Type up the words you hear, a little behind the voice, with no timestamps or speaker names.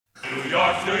New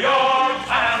York,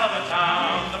 hell of a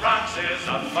town. The Bronx is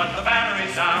up, but the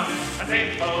Battery sound. And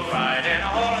people ride in a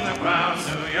hole in the ground.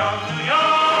 New York,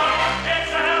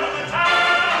 it's a hell of a town.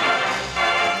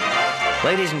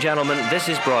 Ladies and gentlemen, this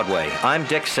is Broadway. I'm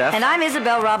Dick Seff. And I'm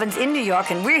Isabel Robbins in New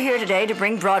York, and we're here today to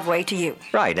bring Broadway to you.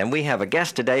 Right, and we have a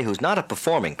guest today who's not a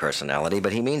performing personality,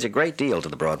 but he means a great deal to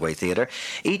the Broadway Theater.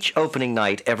 Each opening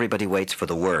night, everybody waits for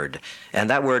the word, and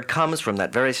that word comes from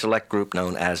that very select group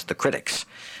known as the Critics.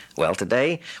 Well,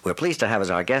 today, we're pleased to have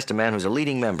as our guest a man who's a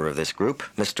leading member of this group,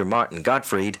 Mr. Martin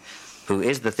Gottfried, who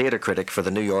is the theater critic for the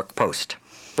New York Post.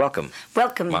 Welcome.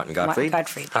 Welcome, Martin Gottfried.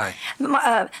 Hi.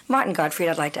 Martin Gottfried,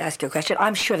 I'd like to ask you a question.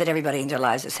 I'm sure that everybody in their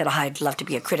lives has said, I'd love to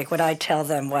be a critic. When I tell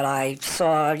them what I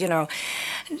saw,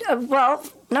 well,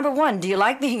 number one, do you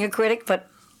like being a critic? But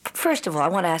first of all, I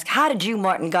want to ask, how did you,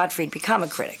 Martin Gottfried, become a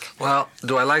critic? Well,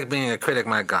 do I like being a critic?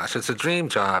 My gosh, it's a dream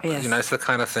job. Yes. It's the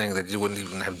kind of thing that you wouldn't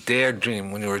even have dared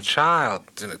dream when you were a child,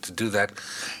 to do that.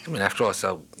 After all, it's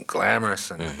so glamorous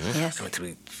and Yes. to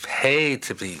be paid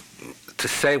to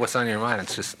say what's on your mind.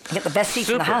 It's just You get the best seats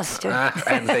in the house, too.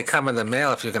 And they come in the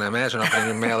mail, if you can imagine, opening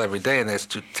your mail every day, and there's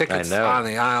 2 tickets on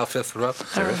the aisle, 5th row.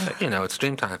 Terrific. It's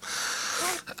dream time.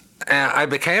 I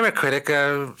became a critic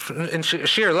in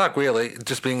sheer luck, really,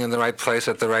 just being in the right place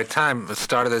at the right time. I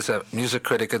started as a music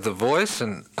critic at The Voice,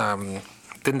 and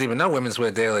didn't even know Women's Wear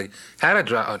Daily had a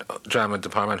drama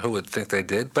department. Who would think they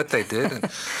did? But they did, and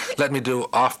let me do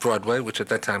Off-Broadway, which at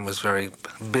that time was very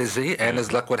busy, and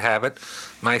as luck would have it,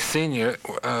 my senior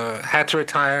had to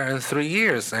retire in 3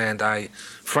 years, and I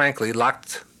frankly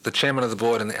locked the chairman of the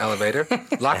board in the elevator,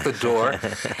 locked the door,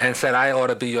 and said, I ought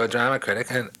to be your drama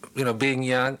critic. And, being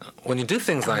young, when you do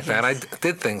things like that, I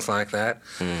did things like that.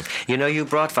 You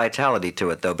brought vitality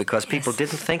to it, though, because people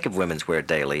didn't think of Women's Wear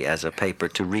Daily as a paper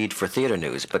to read for theater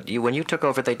news. But when you took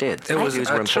over, they did. It was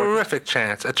a terrific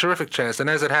chance. And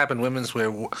as it happened, Women's Wear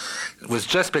was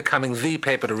just becoming the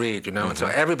paper to read, And so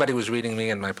everybody was reading me,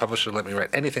 and my publisher let me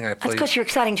write anything I pleased. That's because you're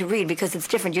exciting to read, because it's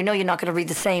different. You're not going to read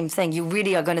the same thing. You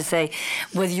really are going to say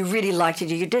whether you really liked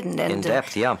it or you didn't. And, in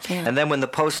depth, yeah. And then when the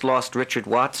Post lost Richard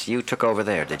Watts, you took over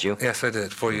there, did you? Yes, I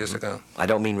did, 4 years ago. I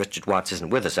don't mean Richard Watts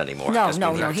isn't with us anymore. No,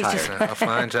 he's just a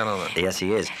fine gentleman. Yes,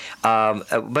 he is.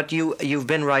 But you've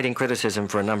been writing criticism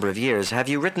for a number of years. Have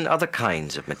you written other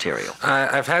kinds of material?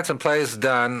 I've had some plays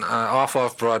done off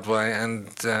Broadway, and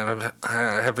I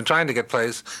have been trying to get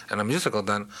plays and a musical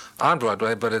done on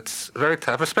Broadway, but it's very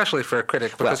tough, especially for a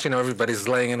critic, because, everybody's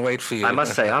laying in wait for you. I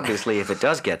must say, obviously, if it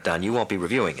does get done, you won't be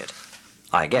reviewing it.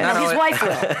 I guess. No, his wife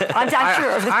will. I'm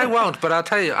sure. I won't, but I'll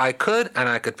tell you, I could, and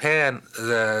I could pan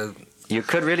the You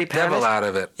could really pan devil out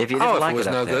of it. If you didn't like it was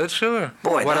no good, sure.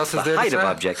 Boy, what that's else is the there height to of say?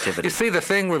 objectivity. You see, the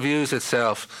thing reviews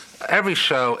itself. Every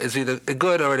show is either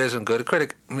good or it isn't good. A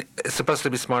critic is supposed to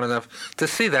be smart enough to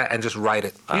see that and just write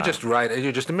it. You just write it.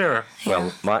 You're just a mirror.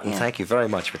 Well, Martin, thank you very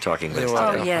much for talking with us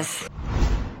today. Oh, yes.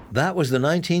 That was the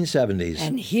 1970s.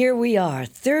 And here we are,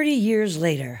 30 years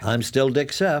later. I'm still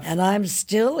Dick Seff. And I'm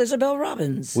still Isabel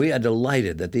Robbins. We are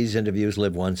delighted that these interviews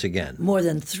live once again. More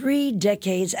than 3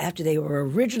 decades after they were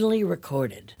originally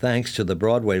recorded. Thanks to the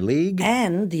Broadway League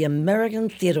and the American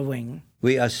Theater Wing.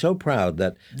 We are so proud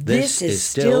that this is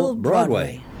still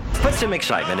Broadway. Put some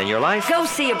excitement in your life. Go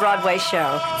see a Broadway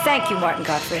show. Thank you, Martin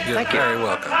Gottfried. You're very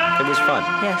welcome. It was fun.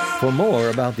 Yes. For more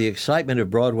about the excitement of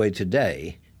Broadway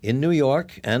today, in New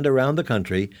York and around the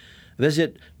country,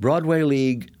 visit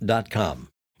BroadwayLeague.com.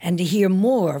 And to hear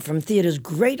more from theater's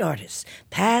great artists,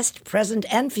 past, present,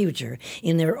 and future,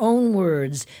 in their own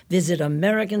words, visit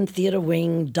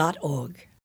AmericanTheaterWing.org.